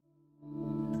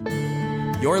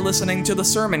You're listening to the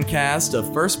sermon cast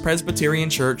of First Presbyterian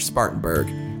Church, Spartanburg.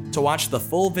 To watch the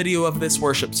full video of this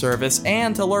worship service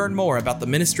and to learn more about the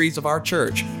ministries of our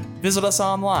church, visit us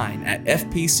online at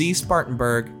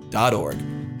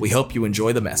fpcspartanburg.org. We hope you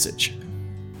enjoy the message.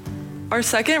 Our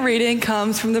second reading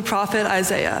comes from the prophet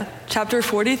Isaiah, chapter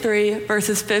 43,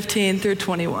 verses 15 through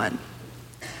 21.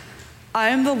 I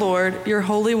am the Lord, your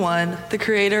Holy One, the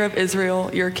Creator of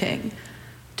Israel, your King.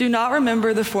 Do not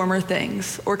remember the former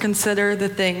things or consider the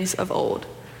things of old.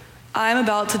 I am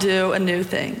about to do a new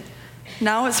thing.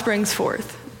 Now it springs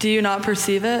forth. Do you not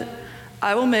perceive it?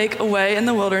 I will make a way in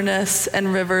the wilderness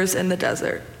and rivers in the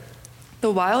desert. The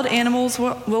wild animals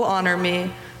will honor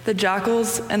me, the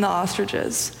jackals and the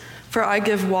ostriches, for I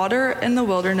give water in the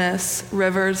wilderness,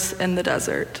 rivers in the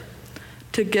desert,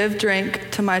 to give drink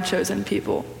to my chosen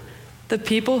people, the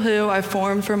people who I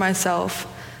formed for myself,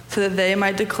 so that they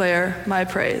might declare my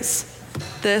praise.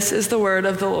 This is the word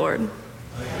of the Lord.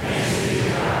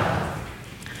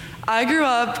 I grew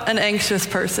up an anxious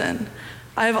person.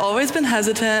 I have always been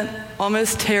hesitant,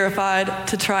 almost terrified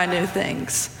to try new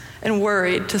things, and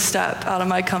worried to step out of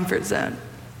my comfort zone.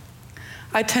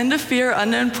 I tend to fear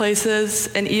unknown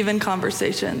places and even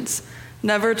conversations,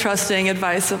 never trusting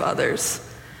advice of others.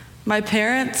 My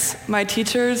parents, my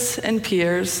teachers, and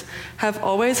peers have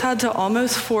always had to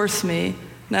almost force me,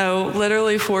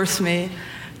 literally force me,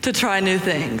 to try new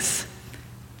things.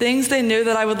 Things they knew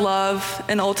that I would love,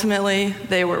 and ultimately,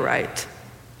 they were right.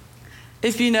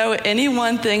 If you know any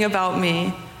one thing about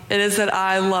me, it is that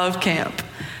I love Camp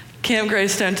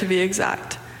Greystone to be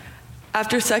exact.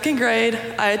 After second grade,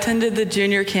 I attended the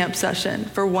junior camp session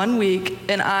for 1 week,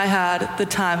 and I had the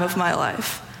time of my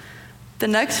life. The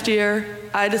next year,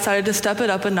 I decided to step it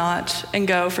up a notch and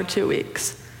go for 2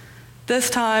 weeks.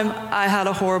 This time, I had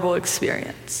a horrible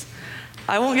experience.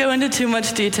 I won't go into too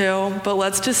much detail, but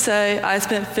let's just say I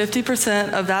spent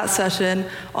 50% of that session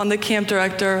on the camp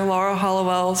director, Laura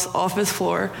Hollowell's office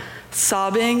floor,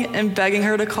 sobbing and begging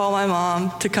her to call my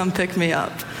mom to come pick me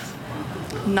up.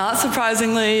 Not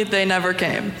surprisingly, they never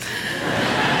came.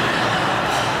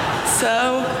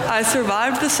 So I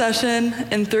survived the session,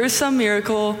 and through some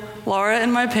miracle, Laura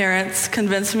and my parents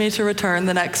convinced me to return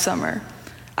the next summer.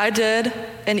 I did,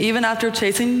 and even after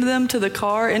chasing them to the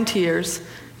car in tears,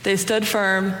 they stood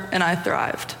firm, and I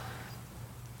thrived.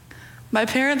 My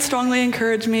parents strongly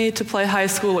encouraged me to play high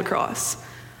school lacrosse.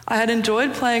 I had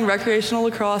enjoyed playing recreational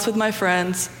lacrosse with my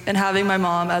friends and having my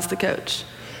mom as the coach.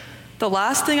 The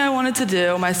last thing I wanted to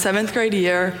do my 7th grade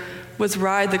year was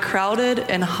ride the crowded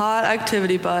and hot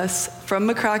activity bus from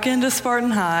McCracken to Spartan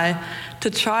High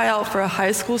to try out for a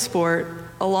high school sport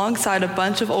alongside a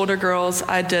bunch of older girls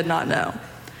I did not know.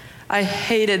 I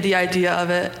hated the idea of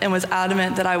it and was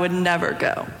adamant that I would never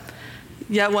go.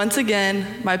 Yet once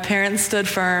again, my parents stood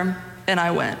firm, and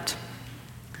I went.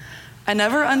 I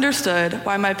never understood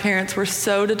why my parents were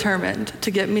so determined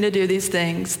to get me to do these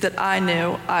things that I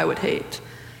knew I would hate.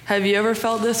 Have you ever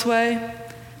felt this way?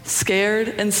 Scared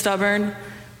and stubborn,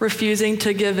 refusing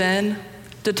to give in,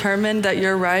 determined that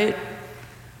you're right?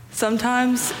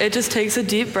 Sometimes it just takes a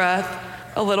deep breath,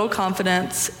 a little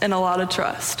confidence, and a lot of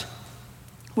trust.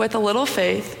 With a little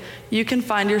faith, you can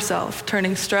find yourself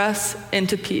turning stress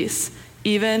into peace,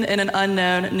 even in an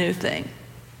unknown new thing.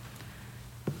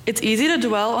 It's easy to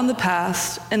dwell on the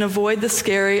past and avoid the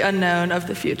scary unknown of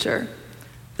the future.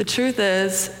 The truth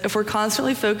is, if we're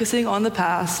constantly focusing on the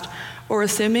past or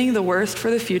assuming the worst for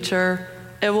the future,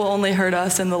 it will only hurt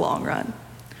us in the long run.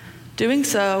 Doing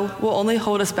so will only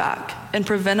hold us back and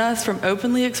prevent us from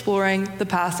openly exploring the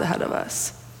path ahead of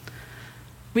us.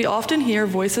 We often hear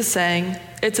voices saying,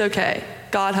 "It's okay,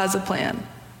 God has a plan,"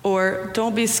 or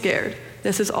 "Don't be scared,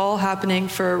 this is all happening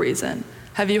for a reason."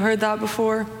 Have you heard that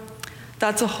before?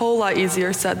 That's a whole lot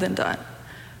easier said than done.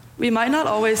 We might not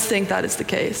always think that is the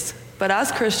case, but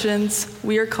as Christians,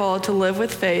 we are called to live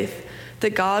with faith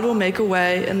that God will make a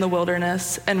way in the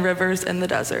wilderness and rivers in the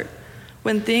desert.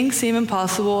 When things seem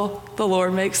impossible, the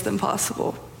Lord makes them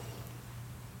possible.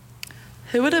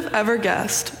 Who would have ever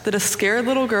guessed that a scared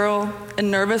little girl and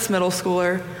nervous middle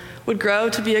schooler would grow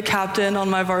to be a captain on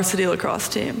my varsity lacrosse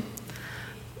team?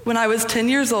 When I was 10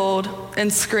 years old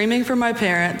and screaming for my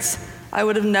parents, I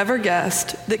would have never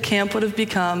guessed that camp would have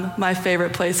become my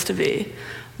favorite place to be,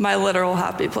 my literal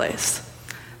happy place.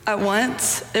 At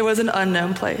once, it was an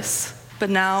unknown place, but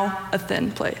now a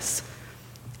thin place.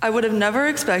 I would have never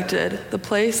expected the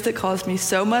place that caused me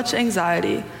so much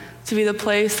anxiety to be the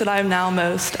place that I am now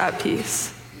most at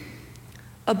peace.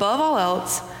 Above all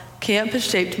else, camp has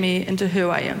shaped me into who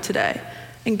I am today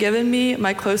and given me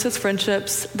my closest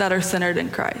friendships that are centered in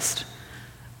Christ.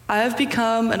 I have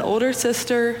become an older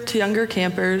sister to younger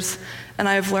campers, and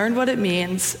I have learned what it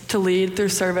means to lead through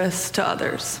service to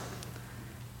others.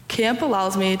 Camp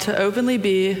allows me to openly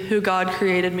be who God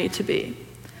created me to be.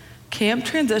 Camp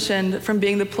transitioned from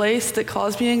being the place that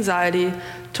caused me anxiety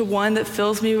to one that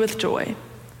fills me with joy,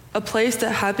 a place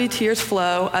that happy tears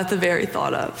flow at the very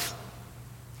thought of.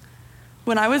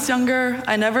 When I was younger,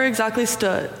 I never exactly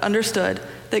understood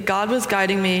that God was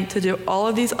guiding me to do all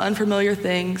of these unfamiliar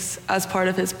things as part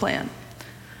of his plan.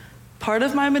 Part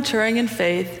of my maturing in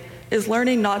faith is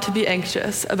learning not to be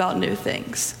anxious about new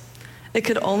things. It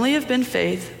could only have been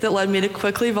faith that led me to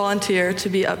quickly volunteer to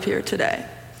be up here today.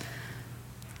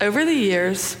 Over the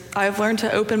years, I have learned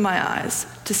to open my eyes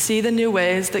to see the new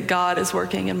ways that God is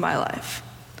working in my life.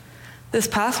 This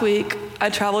past week, I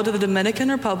traveled to the Dominican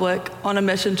Republic on a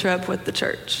mission trip with the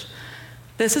church.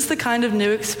 This is the kind of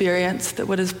new experience that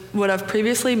would have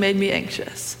previously made me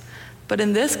anxious. But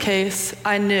in this case,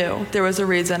 I knew there was a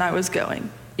reason I was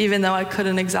going, even though I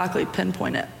couldn't exactly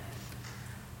pinpoint it.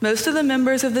 Most of the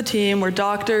members of the team were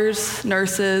doctors,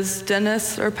 nurses,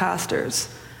 dentists, or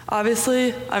pastors.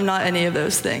 Obviously, I'm not any of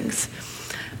those things.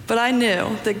 But I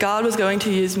knew that God was going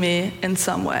to use me in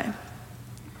some way.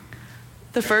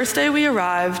 The first day we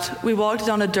arrived, we walked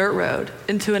down a dirt road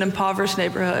into an impoverished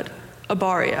neighborhood, a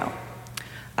barrio.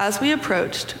 As we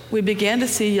approached, we began to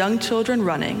see young children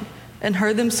running and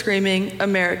heard them screaming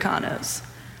Americanos.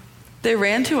 They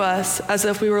ran to us as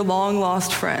if we were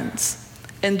long-lost friends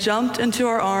and jumped into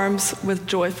our arms with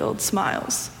joy-filled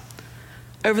smiles.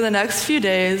 Over the next few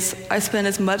days, I spent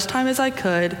as much time as I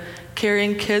could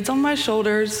carrying kids on my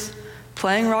shoulders,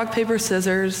 playing rock, paper,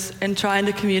 scissors, and trying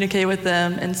to communicate with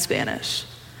them in Spanish.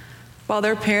 While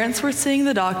their parents were seeing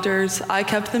the doctors, I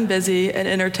kept them busy and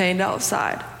entertained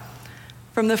outside.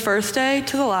 From the first day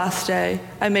to the last day,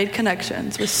 I made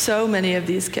connections with so many of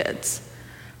these kids.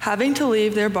 Having to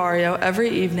leave their barrio every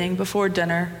evening before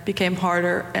dinner became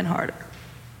harder and harder.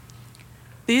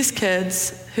 These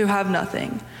kids, who have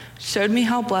nothing, showed me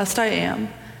how blessed I am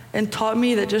and taught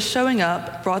me that just showing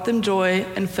up brought them joy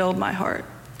and filled my heart.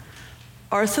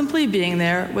 Our simply being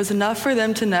there was enough for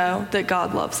them to know that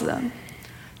God loves them.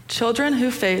 Children who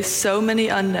face so many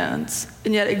unknowns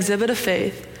and yet exhibit a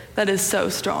faith that is so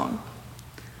strong.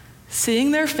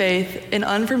 Seeing their faith in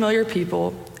unfamiliar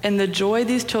people and the joy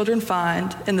these children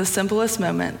find in the simplest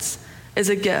moments is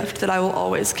a gift that I will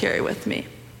always carry with me.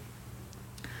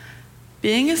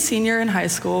 Being a senior in high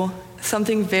school,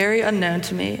 something very unknown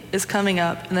to me is coming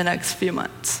up in the next few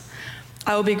months.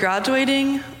 I will be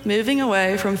graduating, moving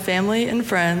away from family and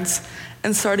friends,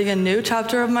 and starting a new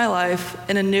chapter of my life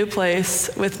in a new place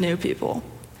with new people.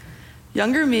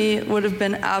 Younger me would have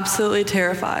been absolutely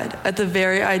terrified at the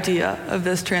very idea of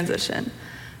this transition,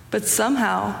 but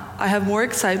somehow I have more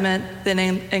excitement than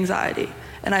anxiety,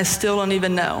 and I still don't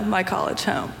even know my college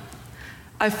home.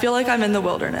 I feel like I'm in the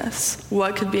wilderness.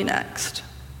 What could be next?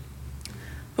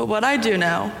 But what I do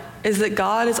know is that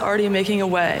God is already making a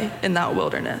way in that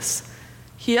wilderness.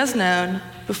 He has known,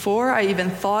 before I even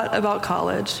thought about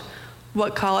college,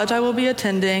 what college I will be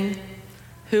attending,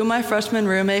 who my freshman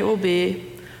roommate will be,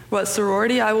 what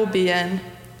sorority I will be in,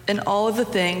 and all of the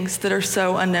things that are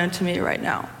so unknown to me right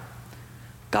now.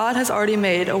 God has already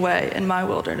made a way in my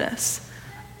wilderness.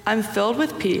 I'm filled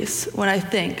with peace when I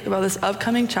think about this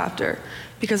upcoming chapter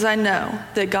because I know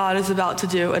that God is about to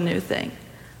do a new thing.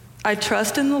 I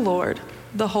trust in the Lord,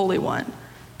 the Holy One,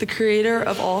 the Creator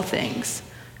of all things,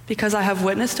 because I have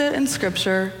witnessed it in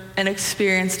Scripture and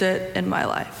experienced it in my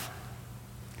life.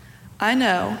 I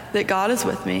know that God is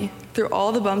with me through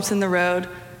all the bumps in the road,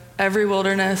 every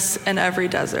wilderness, and every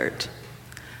desert.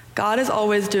 God is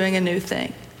always doing a new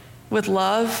thing. With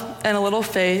love and a little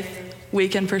faith, we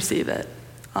can perceive it.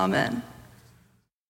 Amen.